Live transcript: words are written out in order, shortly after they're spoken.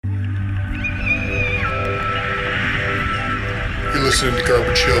listening to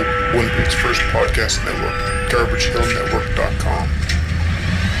Garbage Hill, Winnipeg's first podcast network, GarbageHillNetwork.com.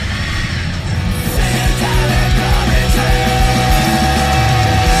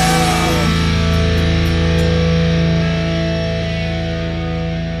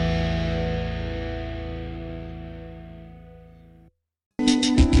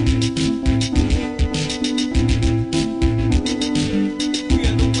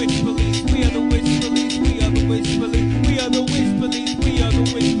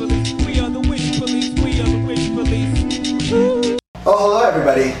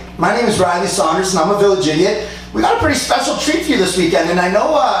 My name is Riley Saunders and I'm a village idiot. We got a pretty special treat for you this weekend, and I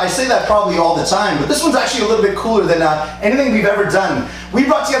know I say that probably all the time, but this one's actually a little bit cooler than anything we've ever done. We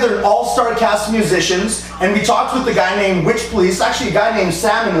brought together an all-star cast of musicians, and we talked with a guy named Witch Police, actually a guy named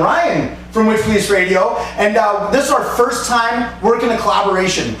Sam and Ryan from Witch Police Radio, and this is our first time working a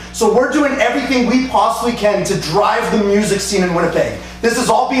collaboration. So we're doing everything we possibly can to drive the music scene in Winnipeg. This is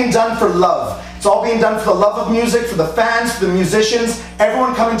all being done for love. It's all being done for the love of music, for the fans, for the musicians,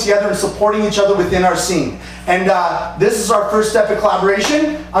 everyone coming together and supporting each other within our scene. And this is our first step of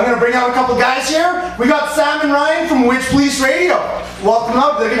collaboration. I'm going to bring out a couple guys here. We got Sam and Ryan from Witch Police Radio. Welcome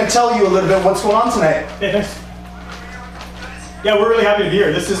up. They're going to tell you a little bit what's going on tonight. Hey, thanks. Yeah, we're really happy to be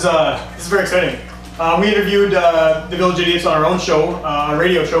here. This is very exciting. We interviewed the Village Idiots on our own show, a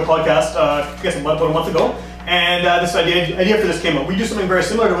radio show podcast, I guess about a month ago. And this idea for this came up. We do something very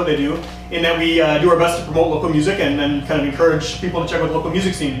similar to what they do, in that we do our best to promote local music and kind of encourage people to check out the local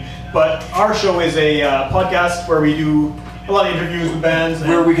music scene. But our show is a podcast where we do a lot of interviews with bands.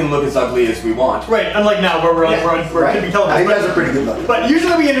 Where we can look as ugly as we want. Right, unlike now where we're keeping television. You guys are pretty good looking. But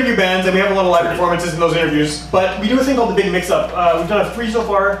usually we interview bands and we have a lot of live performances in those interviews. But we do a thing called the Big Mix-Up. We've done 3 so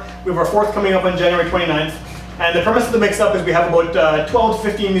far. We have our 4th coming up on January 29th. And the premise of the mix-up is we have about 12 to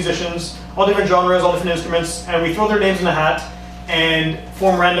 15 musicians, all different genres, all different instruments, and we throw their names in a hat and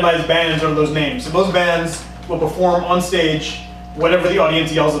form randomized bands under those names. So those bands will perform on stage whatever the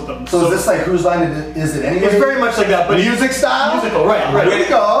audience yells at them. So is this like Whose Line Is It Anyway? It's very much like that, but music style? Musical, right. There we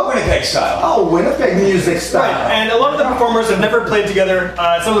go. Winnipeg style. Oh, Winnipeg music style. Right, and a lot of the performers have never played together.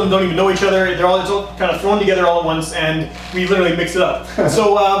 Some of them don't even know each other. They're all kind of thrown together all at once, and we literally mix it up.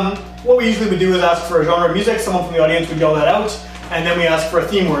 So what we usually would do is ask for a genre of music. Someone from the audience would yell that out, and then we ask for a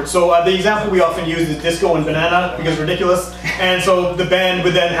theme word. So the example we often use is disco and banana, because it's ridiculous. And so the band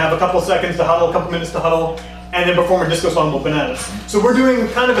would then have a couple seconds to huddle, a couple minutes to huddle, and then perform a disco song about bananas. So we're doing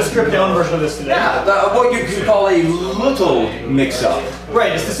kind of a stripped down version of this today. Yeah, what you could call a little mix-up.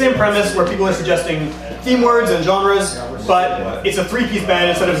 Right, it's the same premise where people are suggesting theme words and genres, but it's a 3-piece band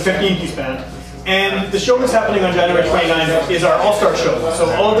instead of a 15-piece band. And the show that's happening on January 29th is our all-star show. So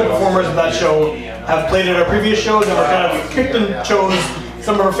all of the performers of that show have played at our previous shows and we're kind of picked and chose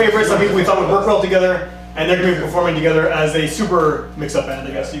some of our favorites, some people we thought would work well together, and they're going to be performing together as a super mix-up band,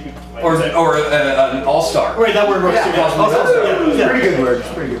 I guess you could say. Or an all-star. Right, that word works too. Yeah. Pretty good word.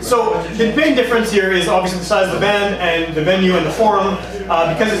 Pretty good. So the main difference here is obviously the size of the band and the venue and the forum.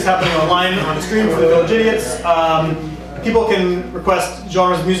 Because it's happening online on the stream for the Village Idiots, people can request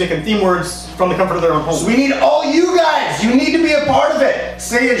genres of music and theme words from the comfort of their own home. So we need all you guys. You need to be a part of it.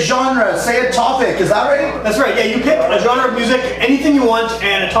 Say a genre, say a topic. Is that right? That's right. Yeah, you pick a genre of music, anything you want,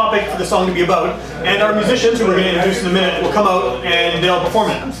 and a topic for the song to be about. And our musicians, who we're going to introduce in a minute, will come out and they'll perform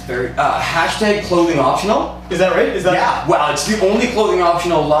it. Hashtag clothing optional. Is that right? Is that? Yeah. Well, it's the only clothing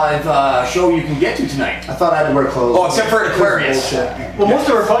optional live show you can get to tonight. I thought I had to wear clothes. Oh, except for an Aquarius. Well, most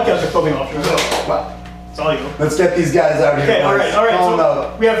of our podcasts are clothing optional. So. Well. That's all you go. Let's get these guys out here. Okay, all right.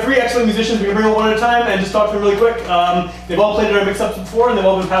 So we have 3 excellent musicians. We can bring them one at a time and just talk to them really quick. They've all played in our mix-ups before, and they've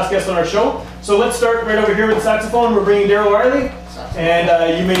all been past guests on our show. So let's start right over here with the saxophone. We're bringing Daryl Riley,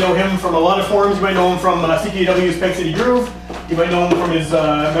 and you may know him from a lot of forums. You might know him from CKW's Peg City Groove. You might know him from his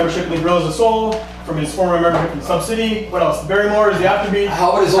membership in the Gorillas of Soul, from his former membership in Sub City. What else? Barrymore is the Afterbeat.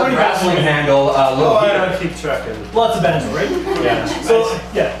 How about his old wrestling handle? I don't keep track of it. Lots of bands, right? Yeah. So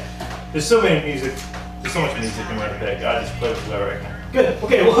yeah. There's so many music. There's so much music in Winnipeg. I just play with that right now. Good.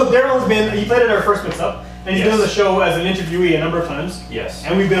 Okay. Well, Daryl he played at our first mix-up, and he's been on the show as an interviewee a number of times. Yes.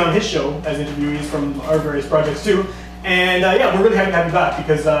 And we've been on his show as interviewees from our various projects too. And yeah, we're really happy to have you back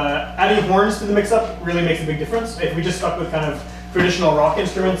because adding horns to the mix-up really makes a big difference. If we just stuck with kind of traditional rock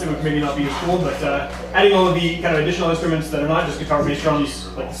instruments, it would maybe not be as cool. But adding all of the kind of additional instruments that are not just guitar, bass, drums,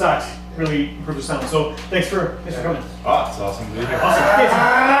 like the sax, really improve the sound. So thanks for coming. Oh, it's awesome to be here. Awesome. Okay, so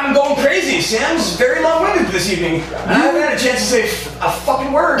I'm going crazy. Sam's very long-winded this evening. I haven't had a chance to say a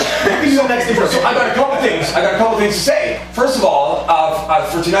fucking word. maybe the next intro. So I got a couple things to say. First of all,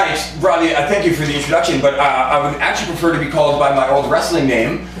 for tonight, Ronnie, I thank you for the introduction, but I would actually prefer to be called by my old wrestling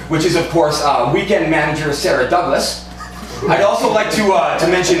name, which is of course weekend manager Sarah Douglas. I'd also like to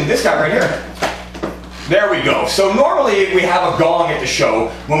mention this guy right here. There we go. So normally we have a gong at the show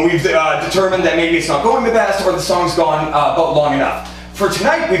when we've determined that maybe it's not going the best or the song's gone about long enough. For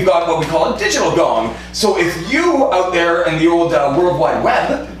tonight, we've got what we call a digital gong. So if you out there in the old World Wide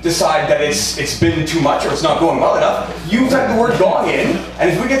Web decide that it's been too much or it's not going well enough, you type the word gong in, and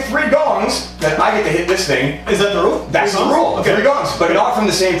if we get 3 gongs, then I get to hit this thing. Is that the rule? That's the rule. Okay. 3 gongs, but not from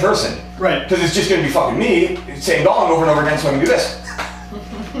the same person. Right. Because it's just going to be fucking me saying gong over and over again, so I can do this.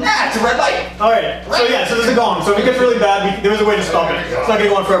 Ah, it's a red light. All right. So yeah, so there's a gong. So if it gets really bad, there is a way to stop it. It's not going to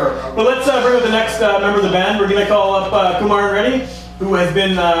go on forever. But let's bring up the next member of the band. We're going to call up Kumar Reddy, who has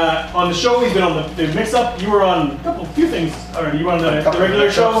been on the show. He's been on the mix-up. You were on a few things already. You were on the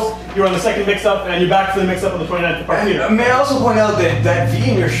regular show, you were on the second mix-up, and you're back for the mix-up on the 29th of Park Theater. May I also point out that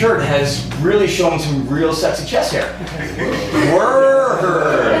V in your shirt has really shown some real sexy chest hair.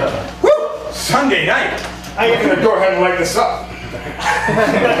 Word! Woo! Sunday night. I'm gonna go ahead and light this up.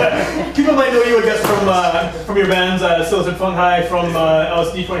 People might know you, I guess, from your bands, Sillicid Fung High, from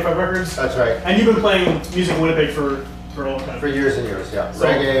LSD 25 Records. That's right. And you've been playing music in Winnipeg for a long time. For years and years, yeah. So-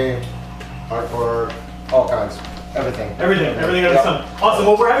 Reggae, hardcore, all kinds. Everything. Everything under the sun. Awesome.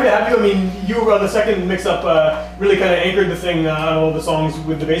 Well, we're happy to have you. I mean, you were on the second mix-up, really kind of anchored the thing on all the songs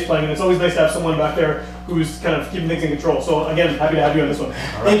with the bass playing, and it's always nice to have someone back there who's kind of keeping things in control. So again, happy to have you on this one.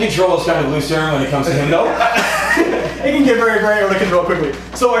 In control is kind of a loose term when it comes to him, though. It can get very, very out of control quickly.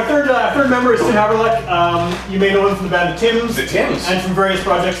 So our third member is Tim Haverluck. You may know him from the band The Tims. The Tims. And from various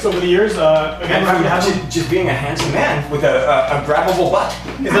projects over the years. Again, And happy to have from him. just being a handsome man with a grabbable butt.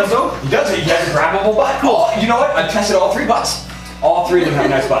 Is that so? He does it. He has a grabbable butt. Oh, you know what? I've tested all 3 butts. All 3 of them have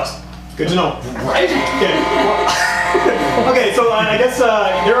nice butts. Good to know. Right? Okay. Okay, so I guess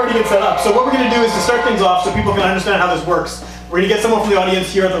they're already getting set up. So what we're going to do is to start things off so people can understand how this works. We're going to get someone from the audience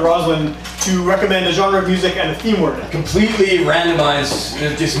here at the Roslyn to recommend a genre of music and a theme word. Completely randomized,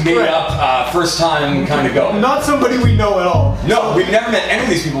 just made Right. up, first time kind of go. Not somebody we know at all. No, we've never met any of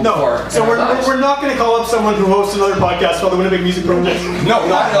these people before. No. So we're not going to call up someone who hosts another podcast called the Winnipeg Music Project. No,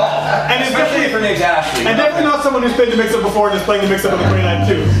 not at all. And it's especially definitely- if her name's Ashley. And definitely not someone who's played the mix-up before and is playing the mix-up on the 29th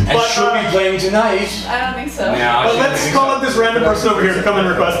too. And should be playing tonight. I don't think so. Yeah, But let's call up this random person over here to come and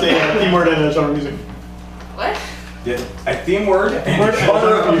request a theme word and a genre of music. What? A theme word Theme and word a and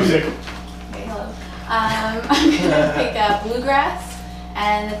genre of music. Okay, hello. I'm gonna pick bluegrass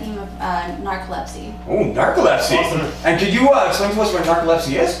and the theme of narcolepsy. Oh, narcolepsy. Awesome. And could you explain to us what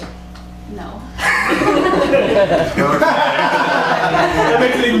narcolepsy is? No. That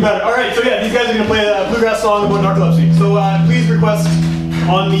makes it even better. All right, so yeah, these guys are going to play a bluegrass song about narcolepsy. So please request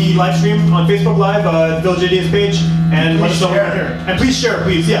on the live stream on Facebook Live, the Village Ideas page, and let us know what you're hearing. And please share,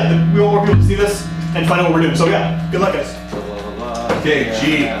 please. Yeah, we want more people to see this and find out what we're doing. So yeah, good luck, guys. Okay,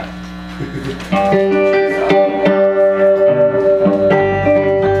 G.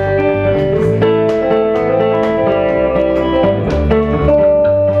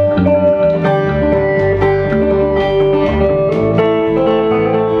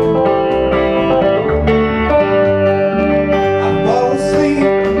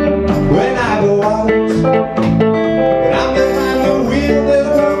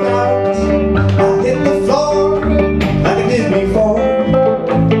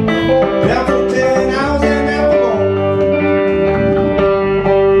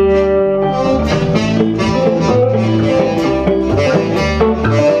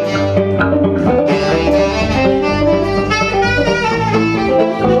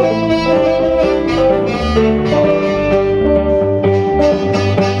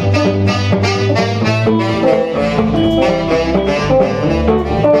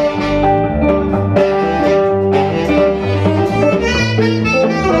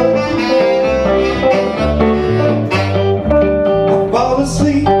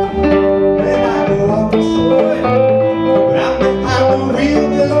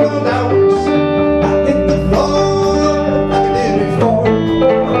 I hit the floor like I did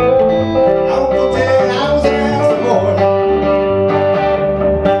before.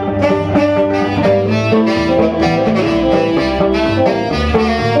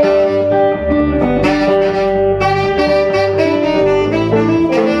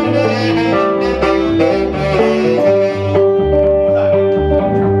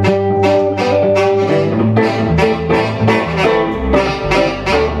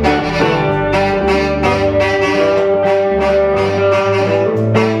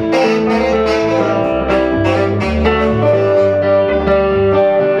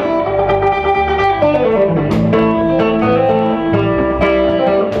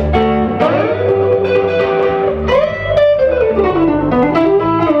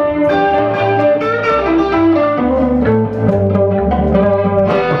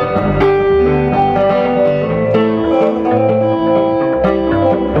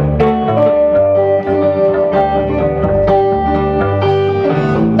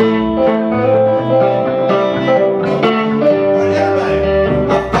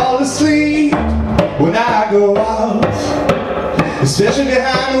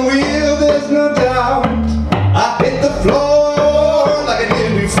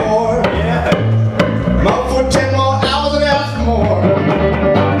 for. I'm out for 10 more hours and ask for more.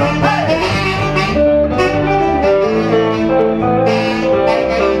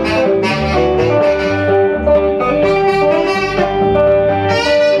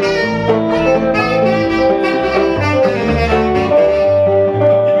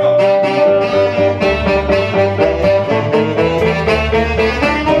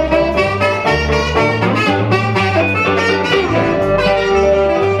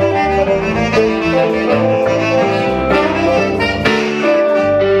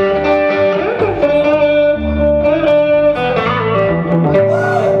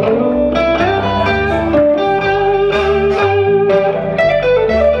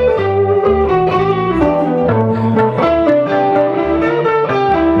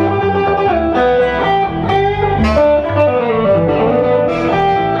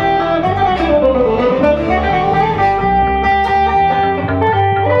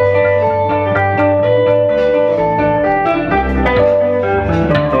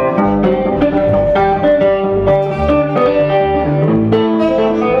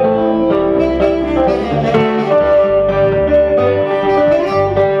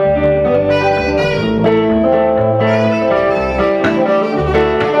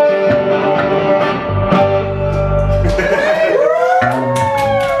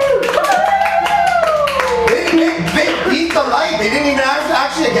 They didn't even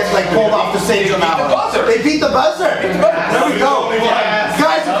actually get like pulled off the stage on that one. They beat the buzzer. There we go.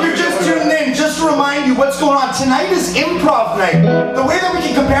 Guys, if you're just tuning in, just to remind you what's going on. Tonight is improv night. The way that we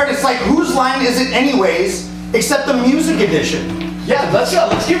can compare it, it's like whose line is it anyways, except the music edition. Yeah, let's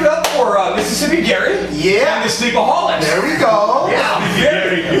give it up for Mississippi Gary. Yeah. And the Sleepaholics. There we go. Yeah,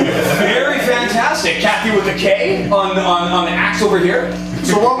 very fantastic. Kathy with a K on the axe over here.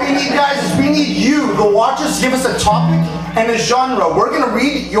 So what we need, guys, is we need you, the watchers, to give us a topic and a genre. We're gonna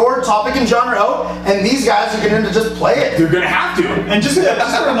read your topic and genre out, and these guys are gonna just play it. They're gonna have to. And just to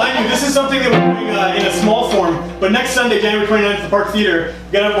remind you, this is something that we're doing in a small form, but next Sunday, January 29th at the Park Theater,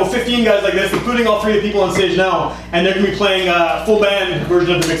 we're gonna have about 15 guys like this, including all 3 of the people on stage now, and they're gonna be playing a full band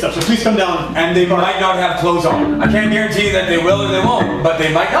version of the mix-up, so please come down. And they might not have clothes on. I can't guarantee that they will or they won't, but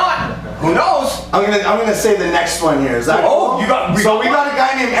they might not. Who knows? I'm gonna say the next one here. Is that cool? We got a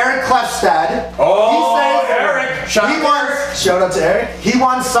guy named Eric Klefstad. Oh, he says Eric! Shout out to Eric. He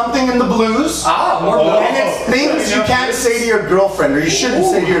wants something in the blues. More blues. And it's things you can't say to your girlfriend, or you shouldn't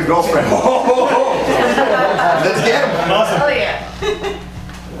say to your girlfriend. Let's get him. Awesome. Oh yeah.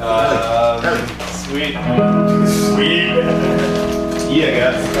 Sweet. Yeah, I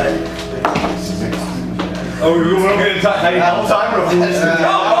guess. Oh, we're going to talk. All time real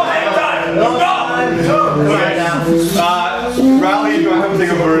Rally, you don't have to take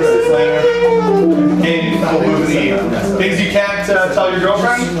a verse later. Hey, we'll move the things you can't tell your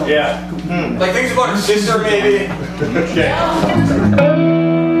girlfriend? Yeah. Like things about her sister, maybe. Okay.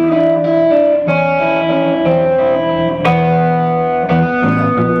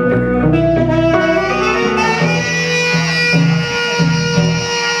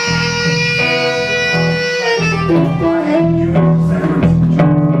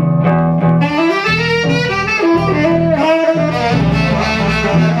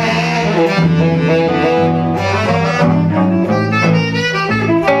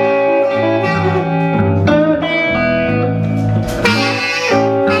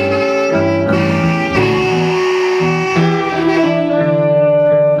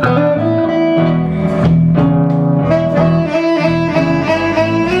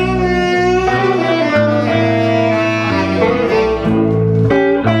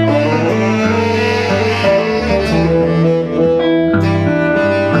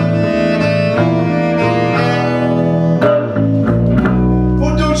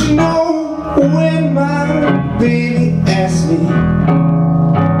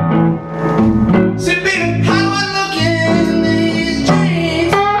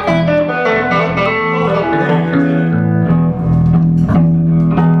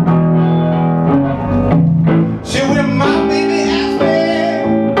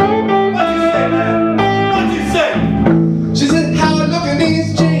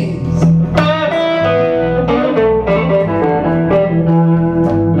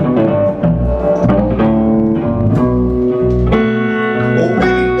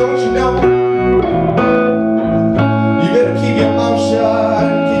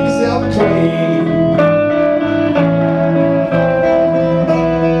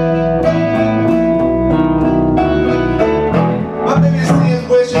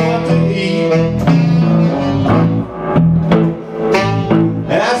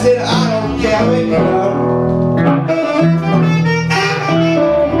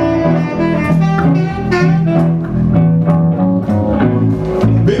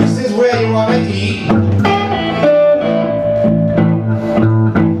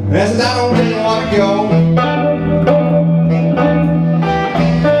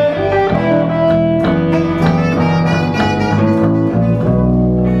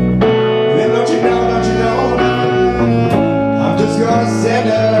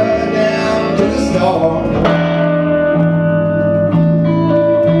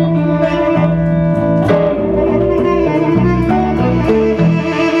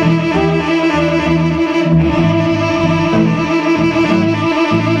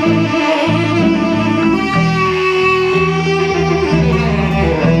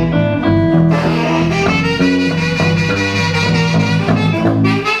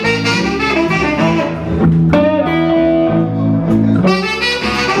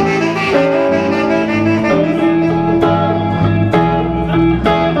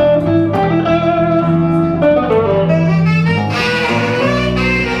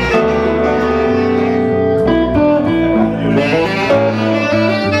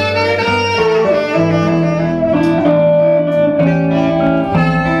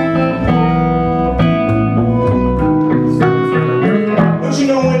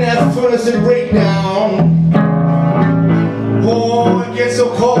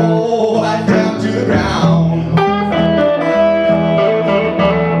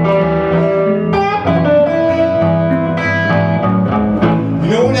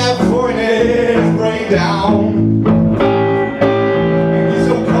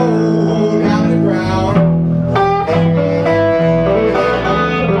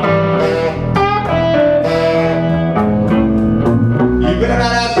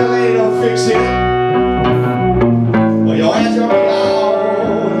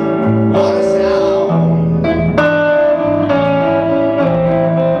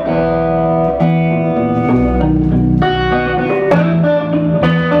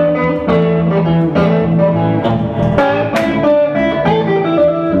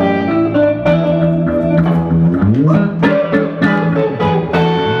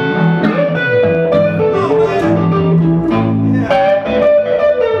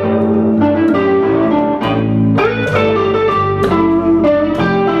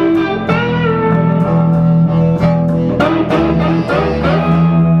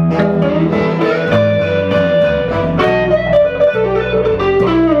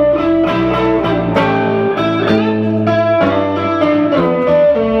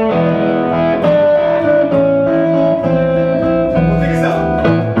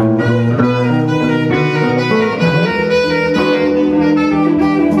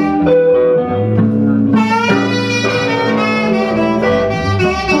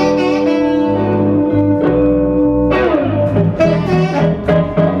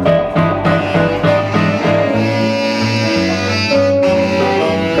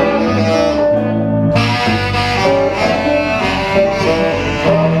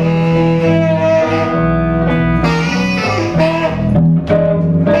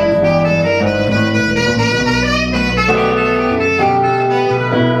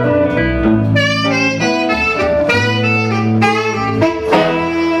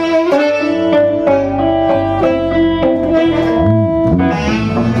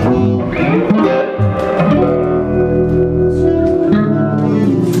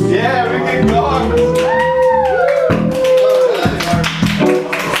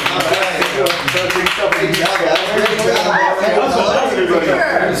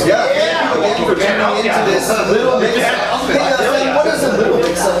 guys. Yeah, thank you for tuning into this little mix-up. Hey, Sam, what is a little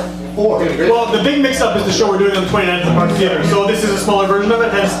mix-up for? Well, the big mix-up is the show we're doing on the 29th at the Park Theater. So this is a smaller version of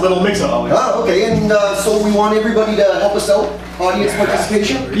it, hence Little Mix-Up. Oh, okay, and so we want everybody to help us out? Audience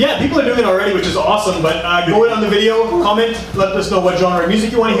participation? Yeah, people are doing it already, which is awesome, but go in on the video, comment, let us know what genre of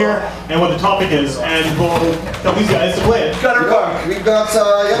music you want to hear, and what the topic is, and we'll tell these guys to play it. We've got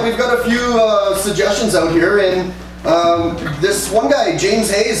a few suggestions out here, and this one guy,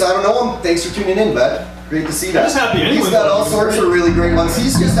 James Hayes, I don't know him. Thanks for tuning in, bud. Great to see that. I'm just happy He's anyone's got all watching. sorts of really great ones.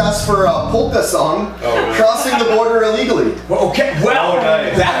 He's just asked for a polka song, Crossing the Border Illegally. Well, okay, well,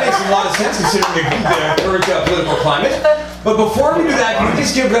 that makes a lot of sense considering the current political climate. But before we do that, can we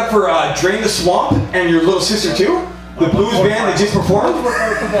just give it up for Drain the Swamp and your little sister too? The blues band that just performed?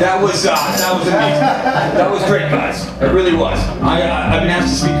 That was amazing. That was great, guys. It really was. I've been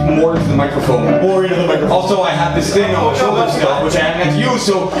asked to speak more into the microphone. More into the microphone. Also, I have this thing on my shoulder still, which I haven't had to use,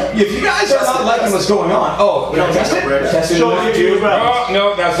 so if you guys are not liking what's going on, test it? Test it. Show it to you as well. Oh,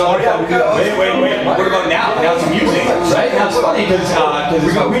 no, that's not Wait. What about now? Now it's amusing, right? Now it's funny because it's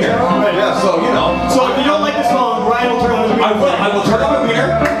got wiener. So, you know. So if you don't like the song, Ryan will turn on the video. I will turn on my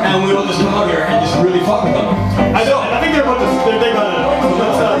wiener, and we will just come out here and just really fuck with them. I think they're about to, they're about to,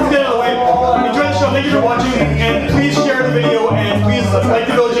 so let's get out of the way. Enjoy the show, thank you for watching, and please share the video, and please like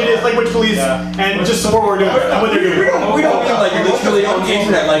the Village Idiots, like Witch Police, and just support what we're doing, and what they're doing. We don't mean like you're literally on the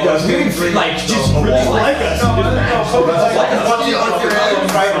internet like us. We mean like just really like us. Like us.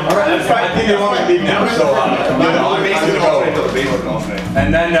 I think they want me to leave now, so I'm gonna go. And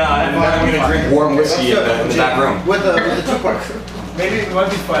then I'm gonna drink warm whiskey in the back room. With the two-part. Maybe it might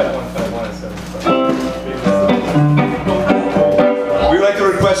be 5-1 instead of 5. We'd like to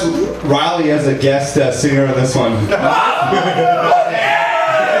request Riley as a guest singer on this one.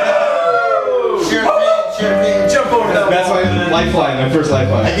 Jump over that. That's my lifeline, my first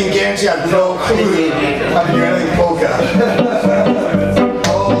lifeline. I can guarantee I have no clue how to do anything polka.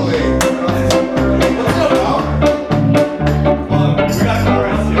 Holy. We got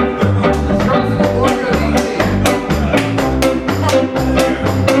chorus here.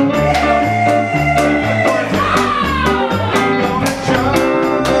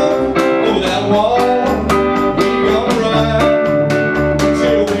 Over that wall, we gonna run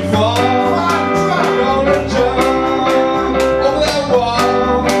till we fall. Gonna jump over that wall,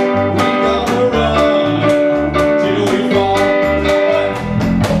 we gonna run till we fall.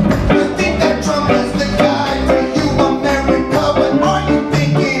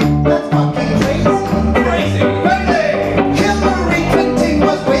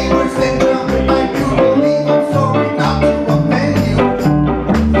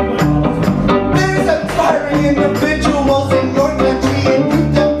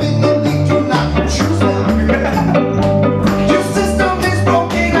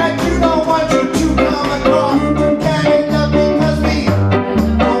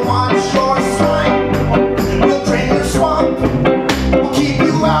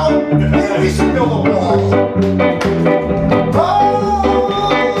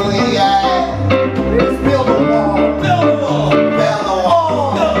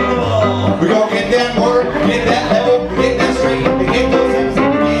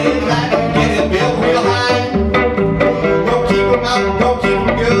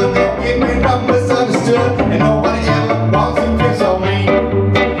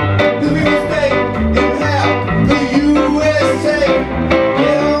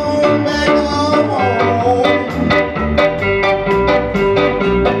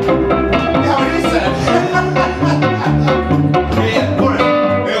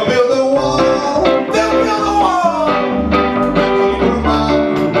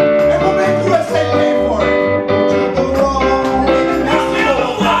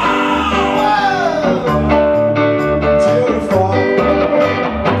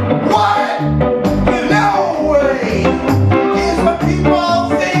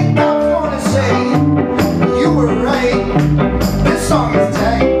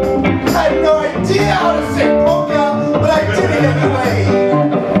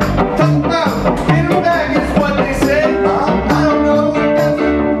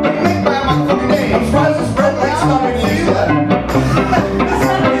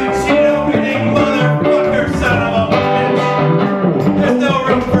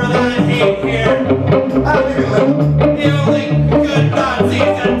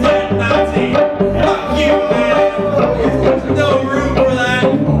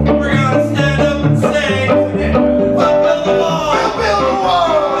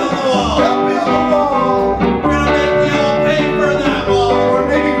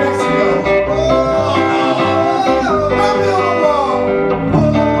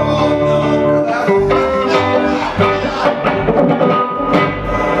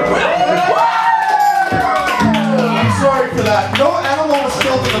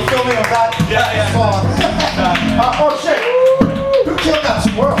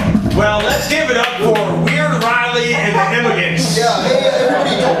 Let's give it up for Weird Riley and the Immigrants. Yeah, hey,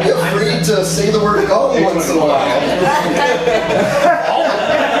 everybody, don't be afraid to say the word gong once in a while. If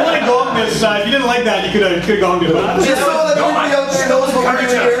you want to go on this, if you didn't like that, you could have gone to it. Just so that everybody out there knows what we're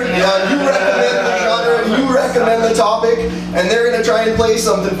doing here, you recommend the genre, you recommend the topic, and they're going to try and play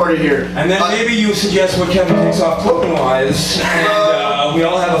something for you here. And then maybe you suggest what Kevin takes off clothing-wise, and we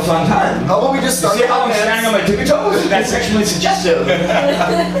all have a fun time. How about we just start See how I'm standing on my tippy toes? That's sexually suggestive.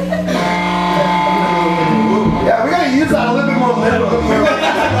 Yeah, we gotta use that a little bit more liberally.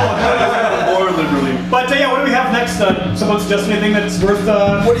 More liberally. But yeah, what do we have next? Someone suggest anything that's worth?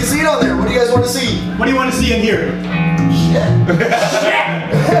 What do you see on there? What do you guys want to see? What do you want to see in here?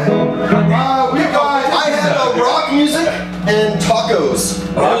 I had rock music and tacos.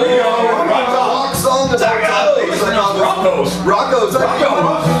 Rock song about tacos. Rockos.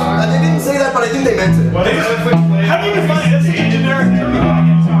 And they didn't say that, but I think they meant it. How do you define this? Generic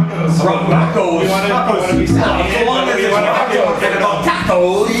term tacos. Rockos.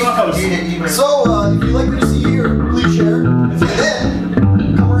 So, if you'd like me to see you here, please share. And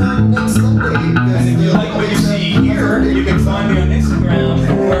then, come around next Sunday. And if you like what you see here, you can find me on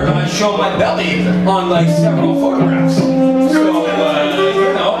Instagram where I show my belly on like several photographs. So, you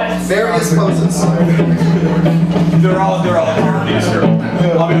know. Various poses. They're all harmonious.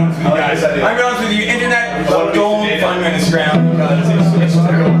 I'll be honest with you guys. I'll be honest with you, internet, don't find me on Instagram because it's just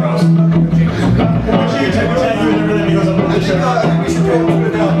real gross. I think we should put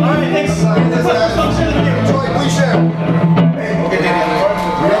it down. Alright, thanks. Troy, please share. We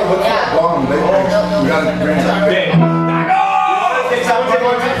gotta bring it back.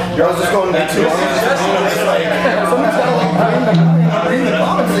 Girls just going to be too long. Someone's gotta like bring the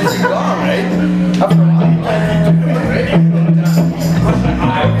comments that you gone, right?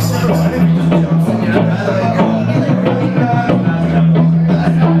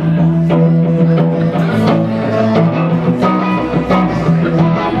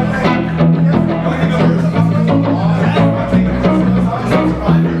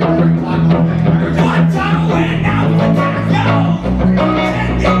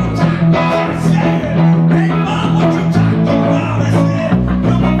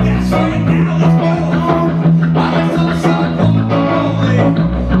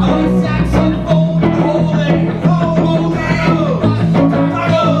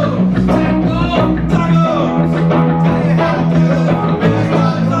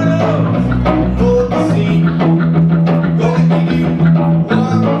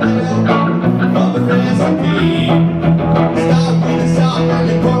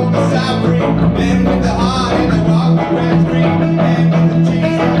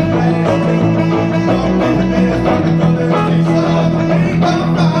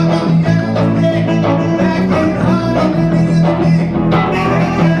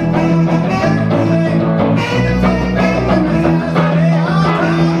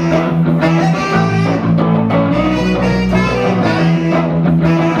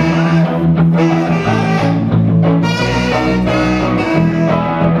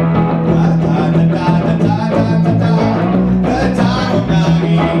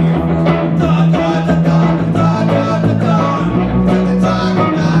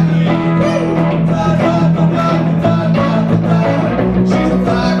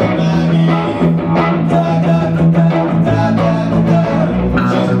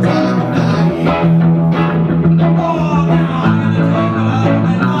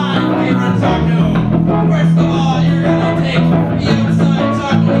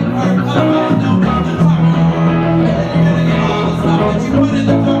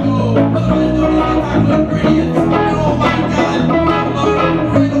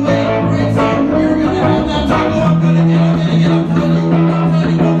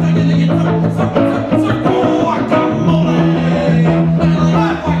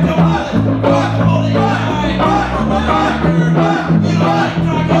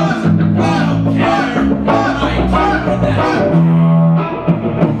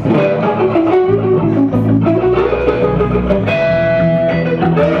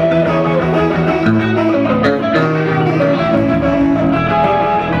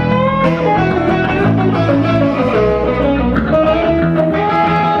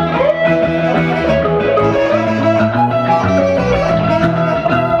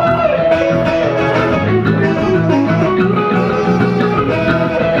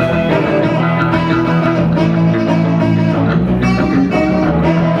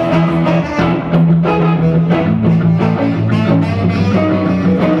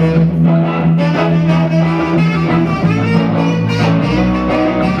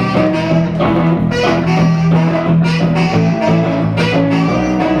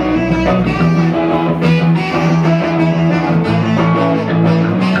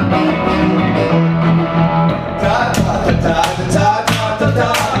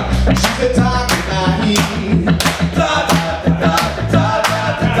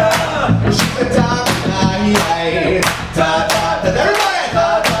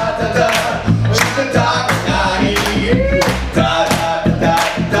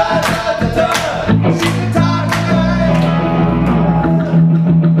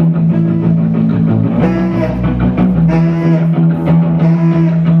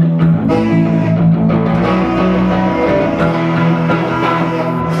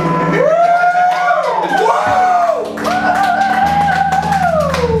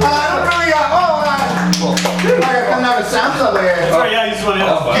 Sorry, yeah, you just want to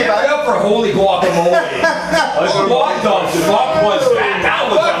Give it up for holy guacamole. What the fuck was that? That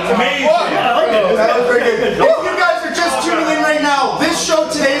was amazing. That was very good. If you guys are just tuning in right now, this show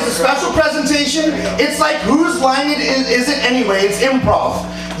today is a special presentation. It's like whose line is it anyway? It's improv.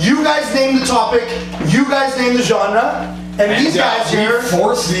 You guys name the topic, you guys name the genre, and these guys here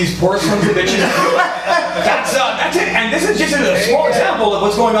force these poor sons of bitches. That's it. And this is just a small example of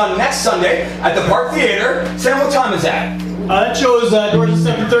what's going on next Sunday at the Park Theater. Sam, what time is that? That show's doors at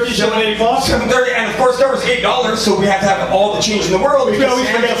 7:30, show at 8 o'clock. 7:30, and of course there was $8, so we have to have all the change in the world because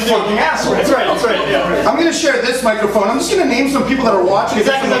Sam's a fucking asshole. That's right, yeah. I'm gonna share this microphone. I'm just gonna name some people that are watching.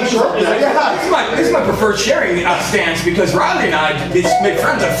 Exactly. This is my preferred sharing stance because Riley and I make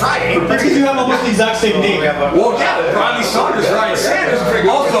friends on Friday. That's because you have almost the exact same name. Well, yeah, Riley Saunders, Ryan Sanders.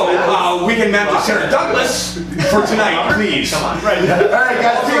 Also, weekend manager Sarah Douglas for tonight, please. Come on. Right. All right,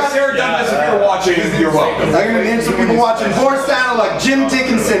 guys. Sarah Douglas, if you're watching, you're welcome. I'm gonna name some people watching. Boris Staniluk, Jim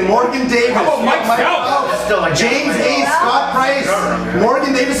Dickinson, Morgan Davis. How about Mike Phelps? James Hayes, Scott Price,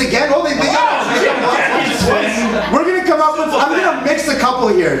 Morgan Davis again. Oh, they got We're gonna come up with. I'm gonna mix a couple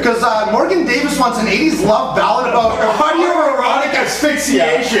here because Morgan Davis wants an '80s love ballad about autoerotic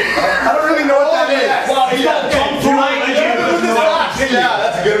asphyxiation. I don't really know what that is. Well, it's called Tom Cruise. Yeah,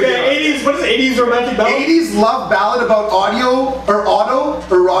 that's a good. Okay, 80s. What is 80s romantic ballad? 80s love ballad about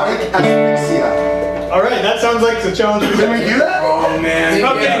autoerotic asphyxia. All right, that sounds like a challenge. Can we do that? Oh man.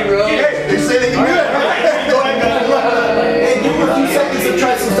 Okay. They say they can do it. Go ahead, guys. Hey, give him a few seconds to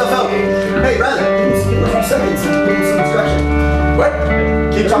try some stuff out. Hey, Riley, give him a few seconds to give him some instruction. What?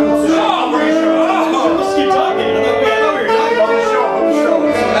 Keep talking. Let's keep talking. I thought we were talking about the show.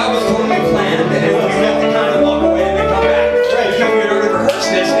 That was totally planned, and we have to kind of walk away and then come back. Right, because we had already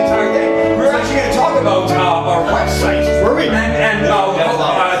rehearsed this entire thing. We were actually going to talk about our website. Were we? And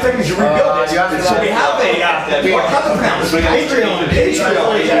things to rebuild it. So we have Patreon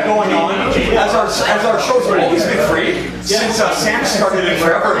going on as our shows have always been free since Sam started it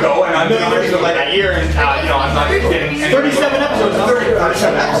forever ago, and I've been on it for like a year, and I'm not getting 37 episodes.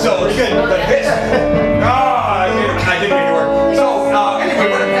 37 episodes. Good. But this, I didn't make it work. So anyway,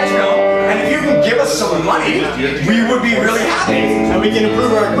 we're on Patreon, and if you can give us some money, we would be really happy. And we can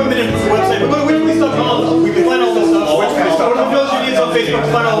improve our equipment and improve the website. But go to witchpolice.com. We can find all this stuff. Go to Village Unions on Facebook to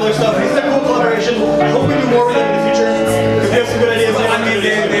find all their stuff. It's a cool collaboration. I hope we do more with them in the future. Because we have some good ideas. I mean,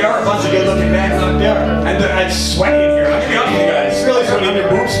 they are a bunch of good-looking men. They are. And it's sweaty in here. I'm gonna be honest with you guys. It's really sweaty. Your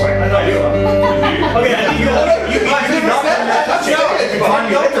boobs sweat. I know you. Okay, I think You not touch it. If you find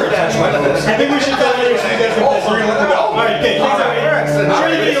me later, touch my boobs. I think we should cut it. So you guys can Oh, we're gonna let them go. All right, okay. Thanks, everybody.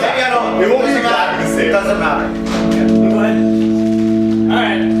 Share the video. It won't be exactly the same. It doesn't matter. Go ahead. All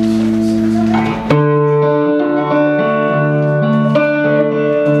right.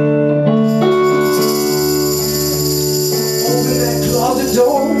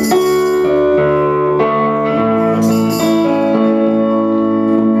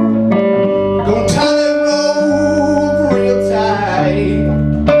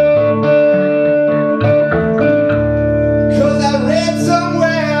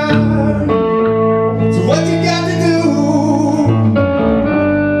 What you got?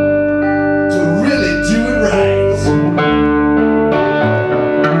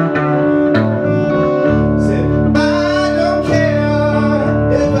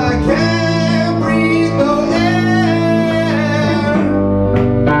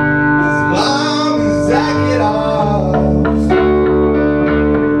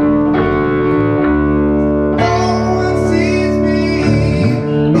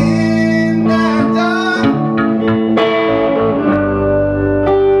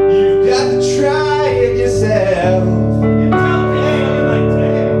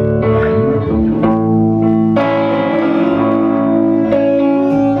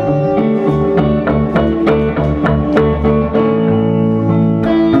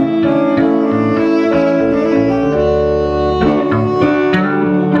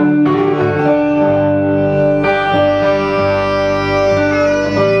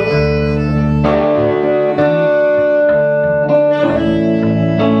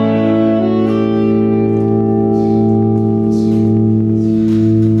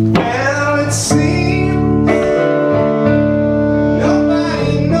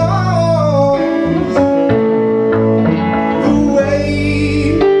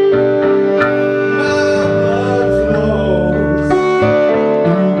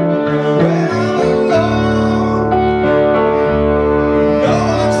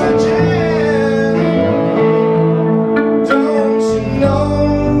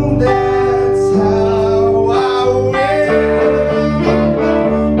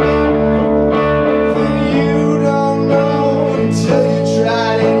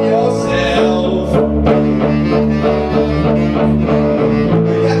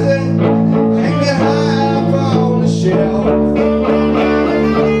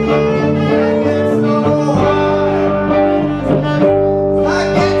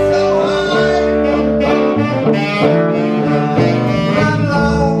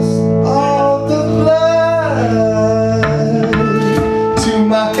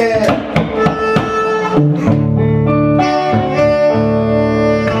 my head.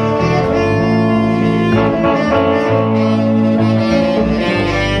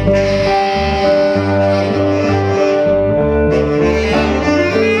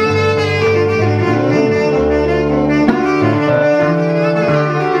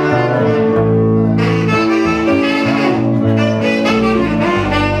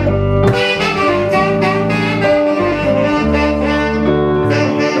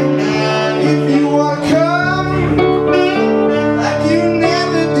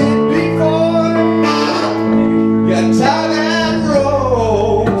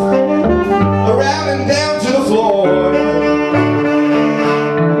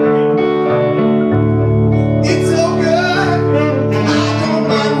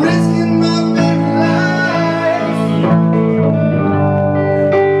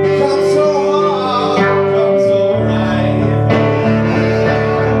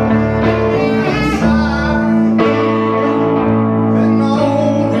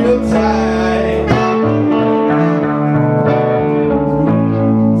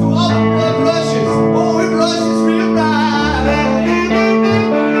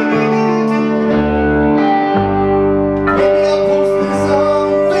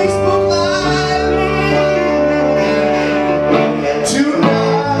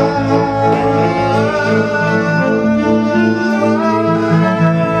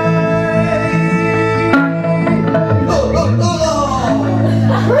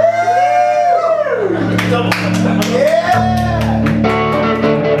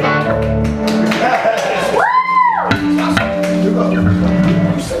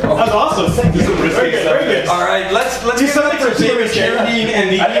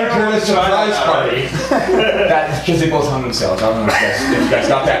 Because they both hung themselves. I don't know if you guys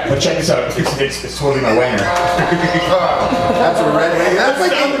got that, but check this out. It's totally my wanger. That's a red wing. That's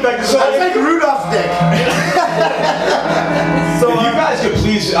like Rudolph's dick. So if you guys could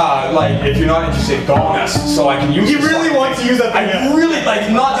please, if you're not interested, gong us so I can use it. He really wants to use that thing. I really,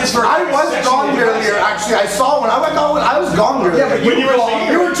 not just for. I was gonged earlier, actually. I saw when I went gong, I was gonged earlier. Yeah, but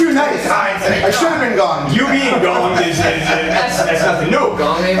you were too nice. I should have been gonged. You being gonged that's nothing new.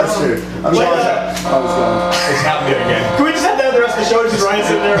 That's true. I'm sorry. I was gonged. It's happening again. Can we just have that the rest of the show? Just Ryan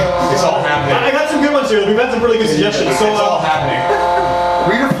sitting there. It's all happening. I got some good ones here. We've had some really good suggestions. So it's all happening.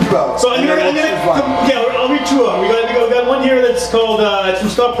 Read a few out. So I'll read two of them. We got one here that's called, it's from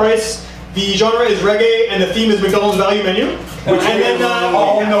Scott Price. The genre is reggae and the theme is McDonald's value menu. Which we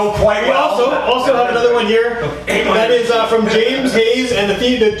all know quite well. We also have another one here that is from James Hayes, and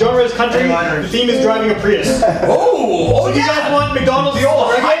the genre is country. The theme is driving a Prius. Oh, so do you guys want McDonald's the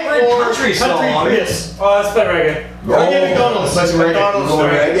old reggae or country Prius? Let's play reggae. Reggae McDonald's.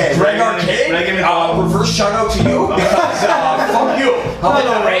 Reggae. Greg Arcade, reverse shout out to you because fuck you. How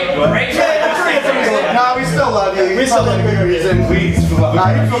about No, we still love you. We still love you. Reason. Please. You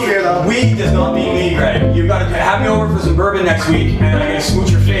feel here though. We does not mean me, Greg. You gotta have me over for some bourbon next week, and I'm gonna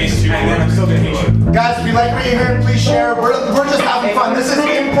smooch your face, and then I'm still gonna hate you. Guys, if you like what you're hearing, please share. We're just having fun. This is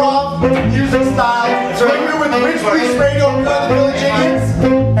improv music style. So we're with Rich Police Radio, we're the Village Idiots.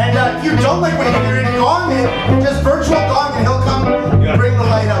 And if you don't like what you're hearing, gong it. Just virtual gong, and he'll come bring the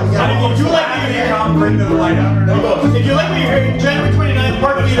light out. And if you like what you're hearing, come bring the light out. If you like what you're hearing, January 29th,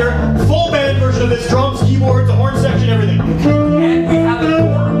 Park Theater, full band version of this, drums, keyboards, the horn section, everything. And we have a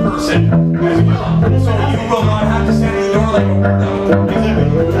door person as well. So you will not have to stand at the door like a weirdo.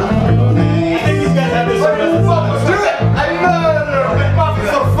 Exactly. I think these guys have this. Let's do it! I know! Make coffee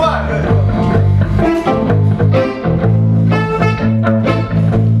so fun!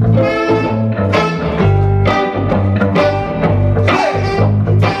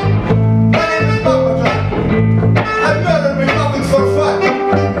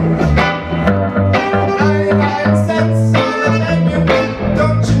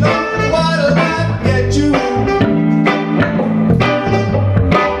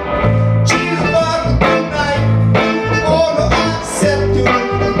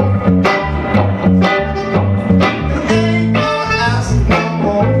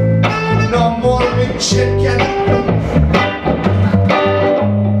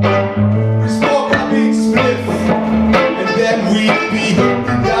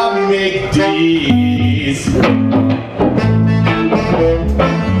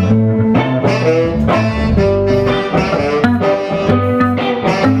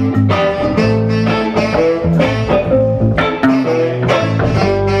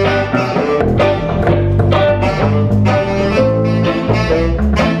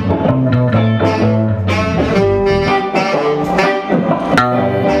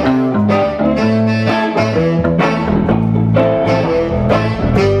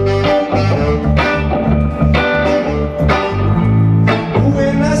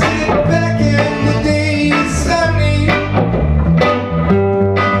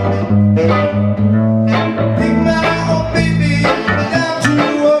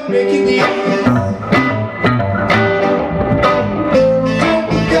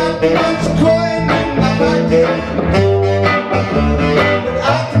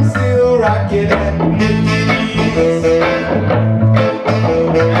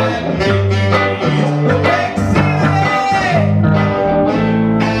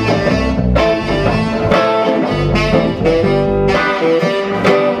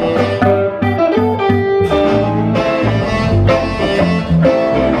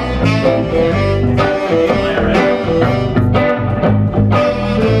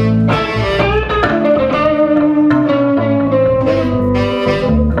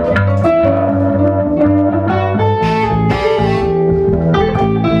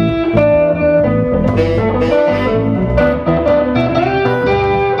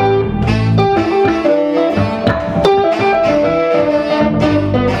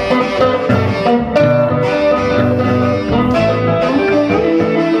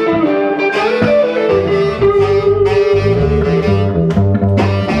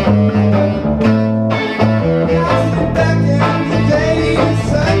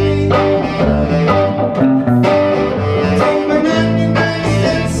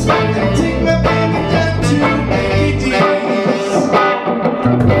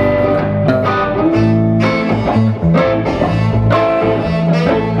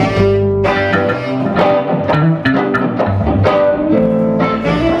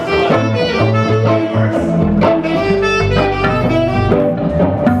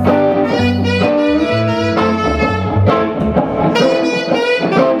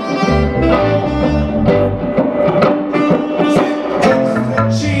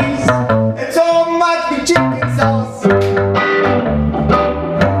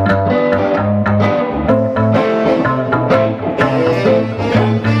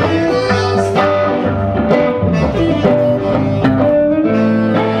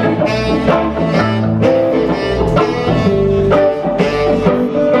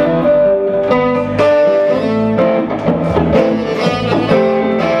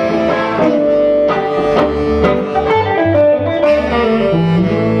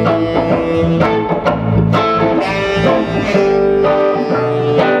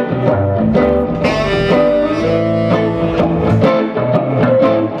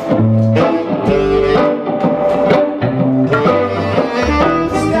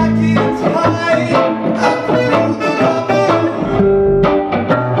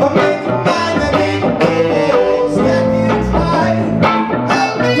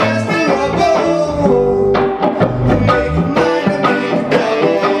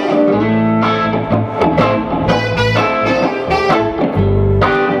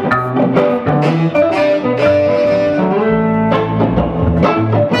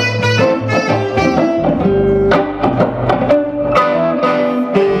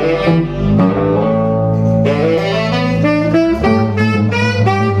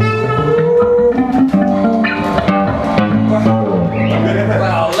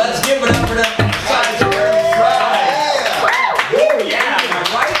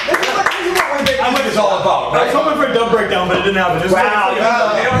 I was hoping for a dub breakdown, but it didn't happen. Wow, they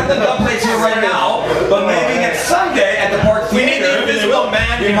don't have the dub plates here right now, but maybe next Sunday at the Park Theater, We need the Invisible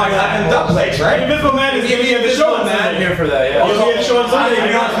Man we might have them dub plates, The right? Invisible Man is going to be at the show on Sunday. here for that, yeah. You'll be at the show on I'm Sunday. gonna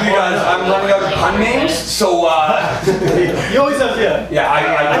be honest with you guys, I'm running out of pun names, so You always have, yeah. yeah,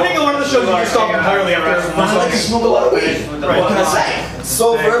 I think a lot of the shows you can stop entirely after. I like to smoke a lot of weed. What can I say?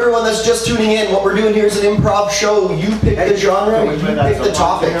 So for everyone that's just tuning in, what we're doing here is an improv show. You pick the genre, you pick the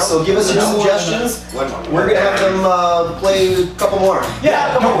topic. So give us your suggestions. We're gonna have them play a couple more.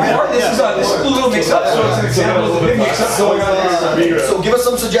 Yeah, no, this is a little mix-up, so it's an example of a big mix-up going on here. So give us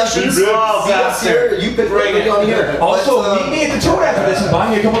some suggestions. Meet us here. You pick what we're doing here. Also, Let's, meet me at the Toad after this and buy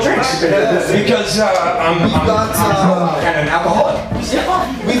me a couple drinks. Because I'm kind of an alcoholic.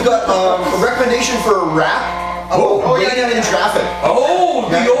 We've got a recommendation for a rap about waiting in traffic. Oh,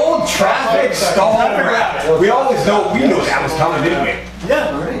 the old traffic stall rap. We knew that was coming, didn't we?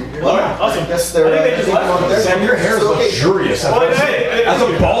 Yeah. Awesome. Yes, they're I think they just left. Sam, your hair is luxurious. As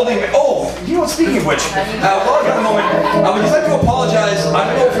a balding man. Oh, you know what, speaking of which, while I got a moment, I would just like to apologize. I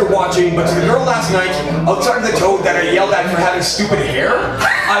don't know if you're watching, but to the girl last night outside of the Toad that I yelled at for having stupid hair,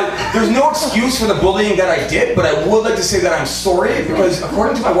 there's no excuse for the bullying that I did, but I would like to say that I'm sorry because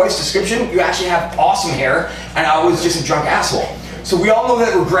according to my wife's description, you actually have awesome hair, and I was just a drunk asshole. So we all know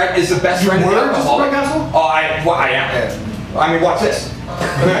that regret is the best friend of alcohol. Just a drunk asshole? Oh, I am. I mean, watch this.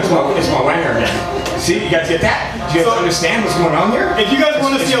 It's my wang hair again. See, you guys get that? Do you guys understand what's going on here? If you guys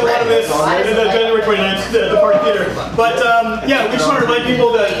want to see a lot of this, it is January 29th at the Park Theater. But yeah, we just want to remind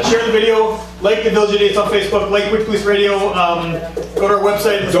people to share the video, like the Village Idiots on Facebook, like Witch Police Radio, go to our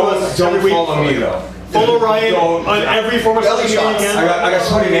website. Don't follow me though. Follow Ryan on every form of social media you can. I got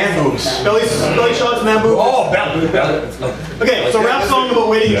sweaty man boobs. Belly shots, man boobs. Oh, belly. Okay, so rap song about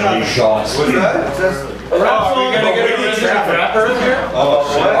waiting in traffic. Shots. What's that? A rap song about waiting in traffic. Rapper here?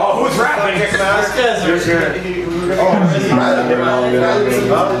 Oh, who's rapping?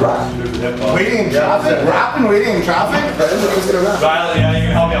 Waiting in traffic? Rapping, waiting in traffic? Violet, yeah, you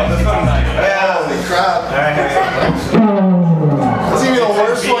can help me out. This one's nice. Yeah, holy crap. That's gonna be the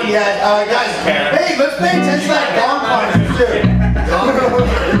worst one yet. Guys, hey, let's pay attention to that gong part too.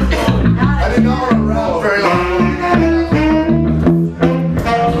 I did not want to rap very long.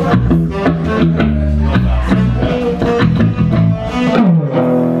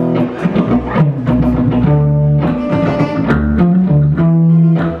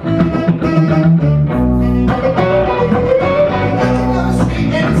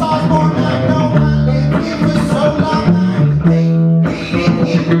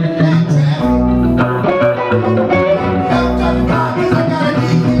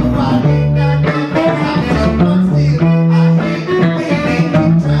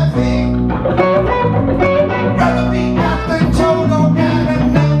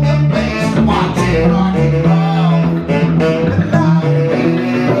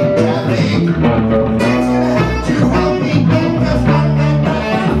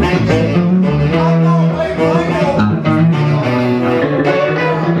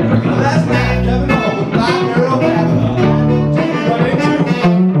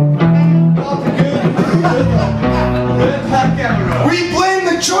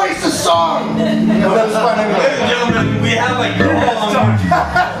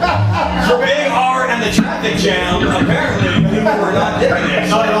 Jam, apparently, people were not digging it.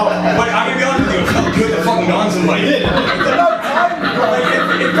 Not at all. But I'm gonna be honest with you, it felt good to fucking Donson like it. It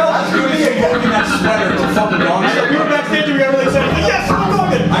felt as good as you poking that sweater to fucking Donson. We were backstage and we got really excited. Yes, we're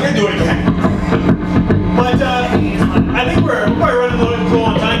going! I'm gonna do it again. But I think we're probably running a little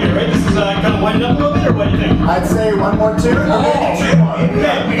on time here, right? This is kind of winding up a little bit, or what do you think? I'd say one more tune.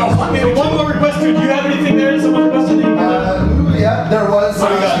 Okay, we got one more request. Do you have anything there? Someone requested anything? Yeah, there was.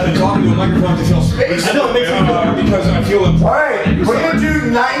 I've been talking to a microphone to fill space. I know, it makes me feel because I feel important. Alright, we're gonna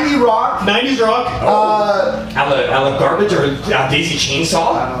do 90 rock. 90s rock. Alec Garbage or Daisy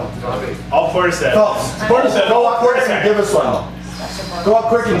Chainsaw? All Portishead. Portishead, go up quick and give us one. Go up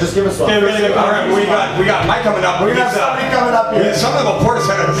quick and just give us one. Okay, really good. All right, we got Mike coming up. We're gonna have somebody coming up here. Something about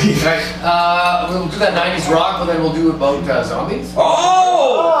Portishead, I believe. We'll do that 90s rock, but then we'll do about zombies.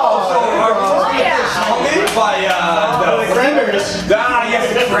 Oh! So are we supposed to get this zombies by The Cranberries. Yes,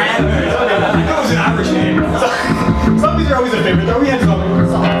 the Cranberries. That was an Irish name. Zombies are always a favorite, though. We had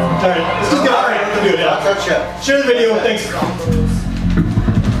zombies. Alright, let's just get on to do it. Yeah. Share the video. Thanks.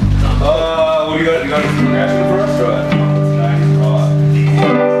 What do you got? You got a suggestion for us? Go ahead.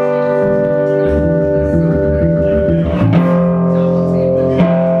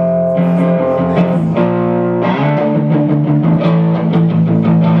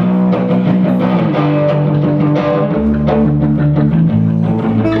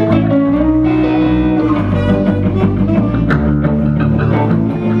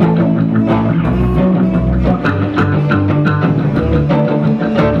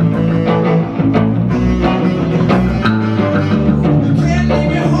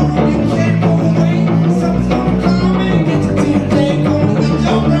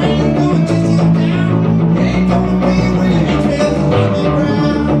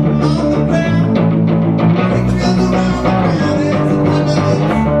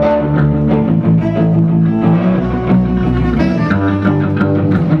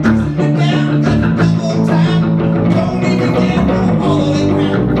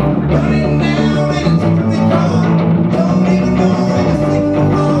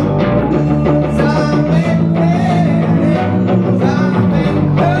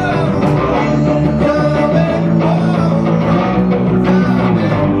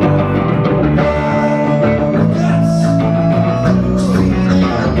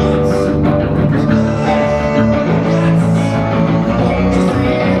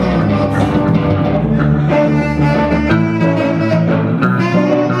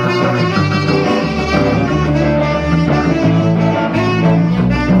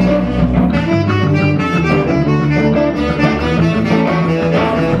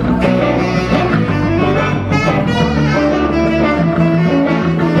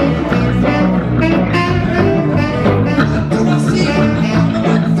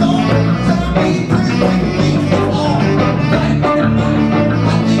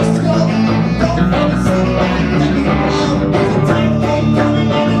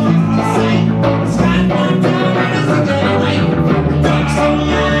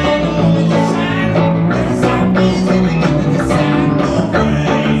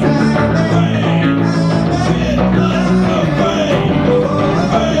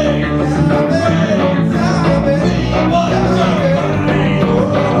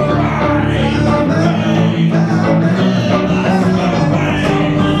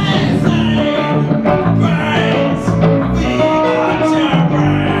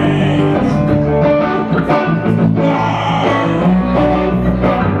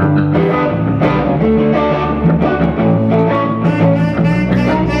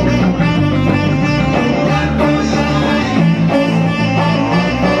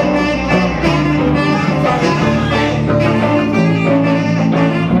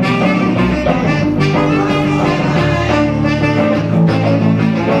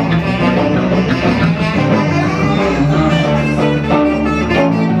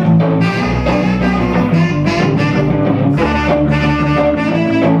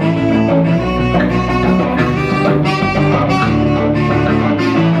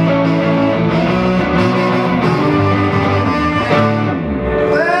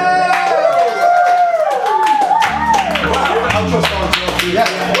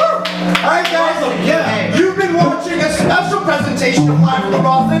 Alright guys, you've been watching a special presentation of Live from the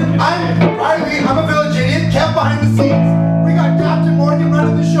Roslyn. I'm Riley, I'm a village idiot, kept behind the scenes. We got Captain Morgan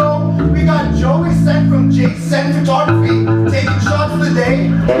running the show. We got Joey Sen from Sen Photography taking shots of the day.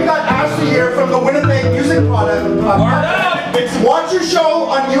 We got Ashley here from the Winnipeg Music Product. Watch your show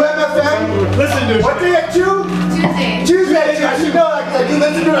on UMFM. Listen to it. What day at 2? Tuesday. I should know that because I do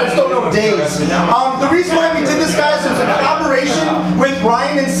listen to it. I just don't know days. The reason why we did this, guys, is a collaboration with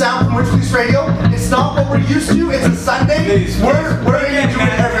Ryan and Sam from Rich Police Radio. It's not what we're used to. It's a Sunday. We're going to do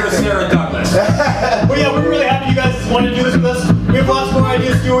it every Sarah Douglas. Well, yeah, we're really happy you guys wanted to do this with us. We have lots more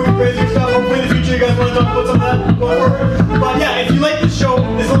ideas to do with crazy stuff. Hopefully in the future you guys want to talk about some of that going forward. But yeah, if you like this show,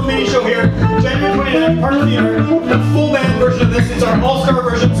 this little mini show here, January 29th, Park Theater, the full band version of this. It's our all-star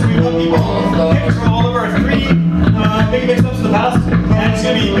version, so we've got people picked from all of our 3 big mix-ups in the past, and it's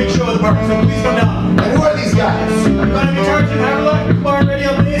going to be a big show at the park, so please come down. And who are these guys? We've got a guitar, Jim Haverlock, Mark Reddy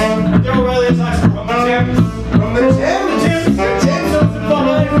on bass, Daryl Riley on saxophone. From the Tim.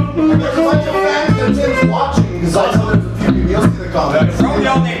 There's a bunch of fans that Tim's watching because I know there's a few people. You'll see the comments. Probably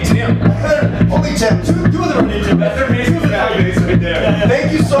all named Tim. Only Tim. Two of them are named Tim. That's their basic base right there.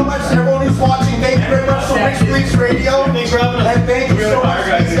 Thank you so much to everyone who's watching. Thank you very much for Rich Police Radio. Thanks for having us. And thank you so much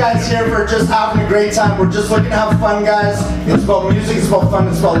to these guys here for just having a great time. We're just looking to have fun, guys. It's about music, it's about fun,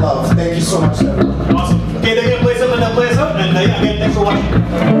 it's about love. Thank you so much to everyone. Awesome. Okay, they're going to play something, they'll play us out, and yeah, again, thanks for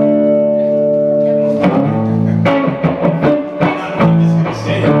watching.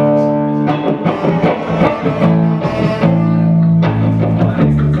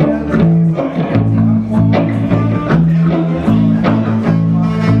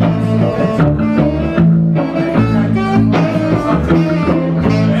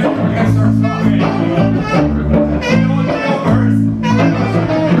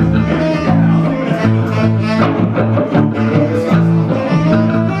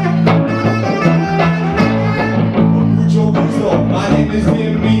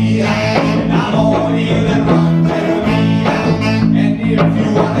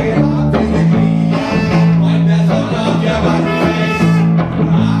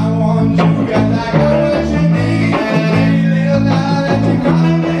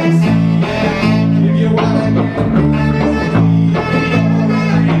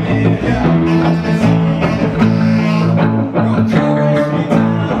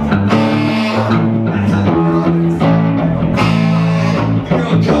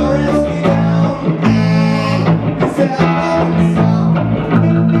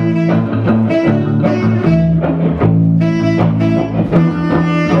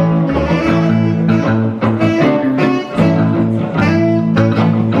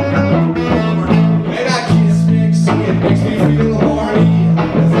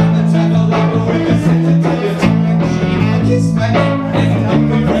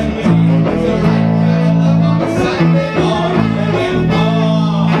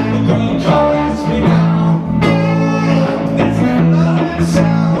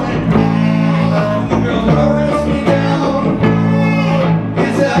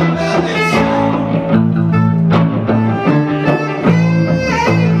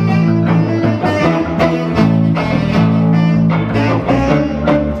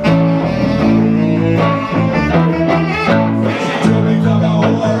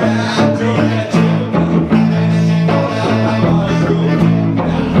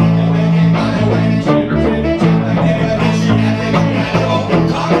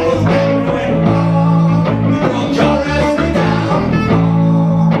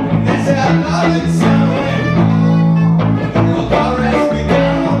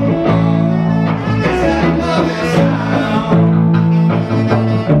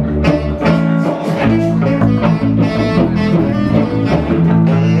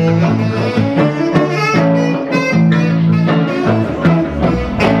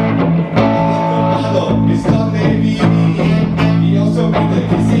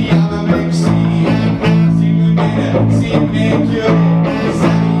 Make you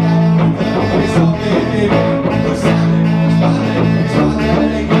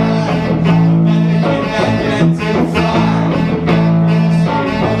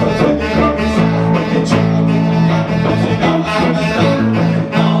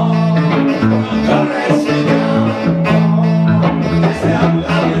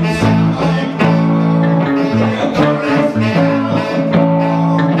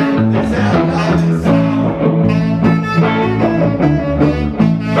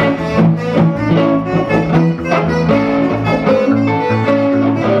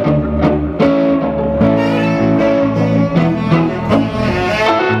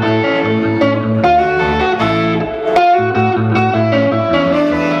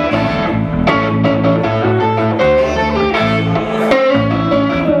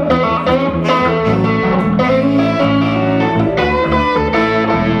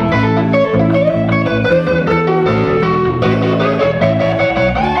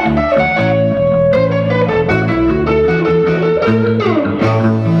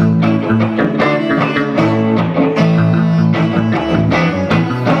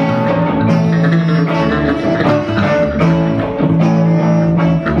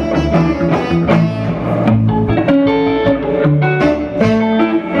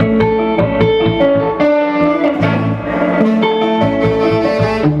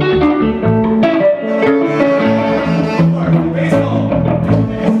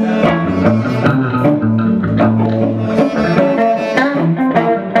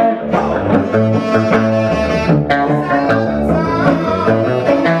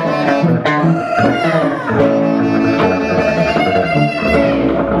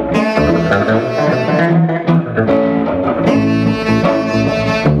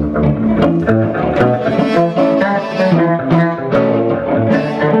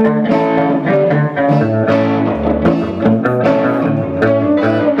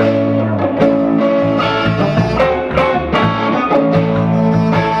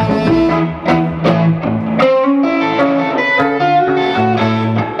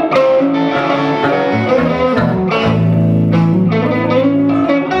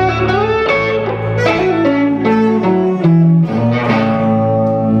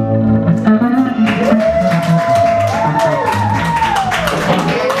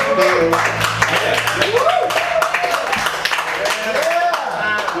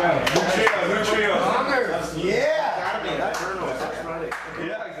Lucia. Yeah.